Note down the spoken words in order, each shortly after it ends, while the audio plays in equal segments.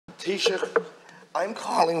Taoiseach, I'm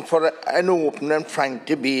calling for an open and frank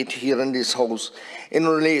debate here in this House in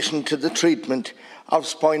relation to the treatment of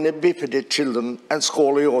spina bifida children and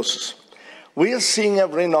scoliosis. We are seeing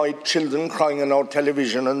every night children crying on our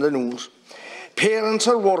television and the news. Parents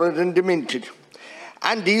are worried and demented.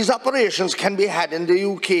 And these operations can be had in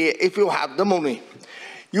the UK if you have the money.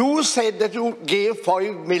 You said that you gave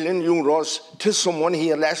 €5 million to someone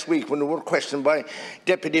here last week when you were questioned by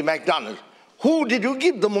Deputy MacDonald. Who did you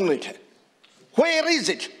give the money to? Where is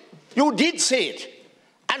it? You did say it.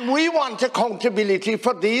 And we want accountability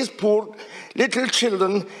for these poor little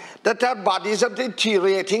children that their bodies are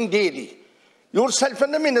deteriorating daily. Yourself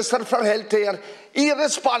and the Minister for Health are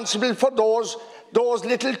irresponsible for those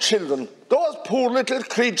little children, those poor little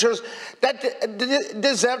creatures that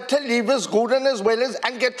deserve to live as good and as well as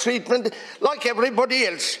and get treatment like everybody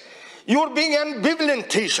else. You're being ambivalent,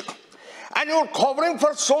 Taoiseach, and you're covering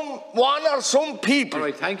for someone or some people. All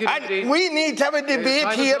right, thank you, and we need to have a debate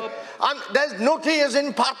here, and there's nothing as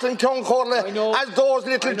important to Corla as those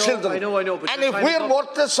little children. I know. But and if we're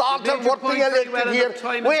worth the salt of what being elected here,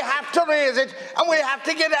 we have to raise it, and we have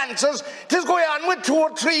to get answers. It is going on with 2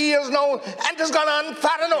 or 3 years now, and it has gone on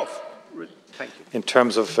far enough. Thank you. In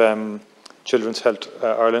terms of Children's Health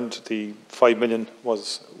Ireland, the €5 million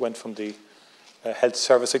went from the Health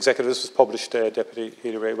Service Executive. This was published, Deputy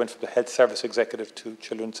Healy-Rae, went from the Health Service Executive to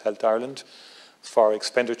Children's Health Ireland for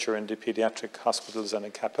expenditure in the paediatric hospitals and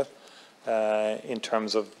in CAPA. In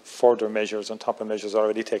terms of further measures, on top of measures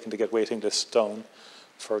already taken to get waiting lists down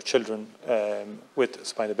for children with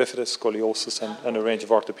spina bifida, scoliosis and a range of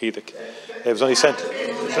orthopaedic. It was only sent...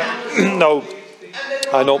 No,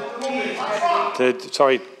 I know.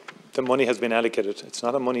 The money has been allocated. It's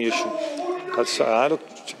not a money issue.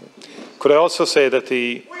 Could I also say that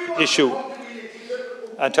the issue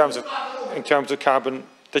in terms of carbon,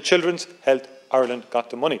 the Children's Health Ireland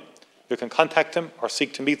got the money. You can contact them or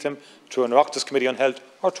seek to meet them through an Oireachtas Committee on Health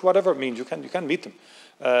or through whatever means you can meet them,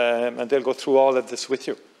 and they'll go through all of this with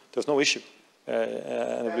you. There's no issue,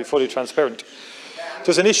 and it'll be fully transparent.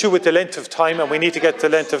 There's an issue with the length of time, and we need to get the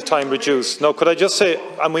length of time reduced. Now, could I just say,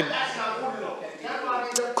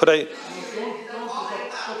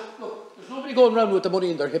 Going around with the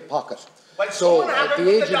money in their hip pocket. So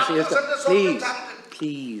the agency is...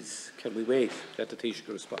 Please, can we wait? Let the Taoiseach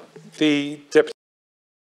respond. The Deputy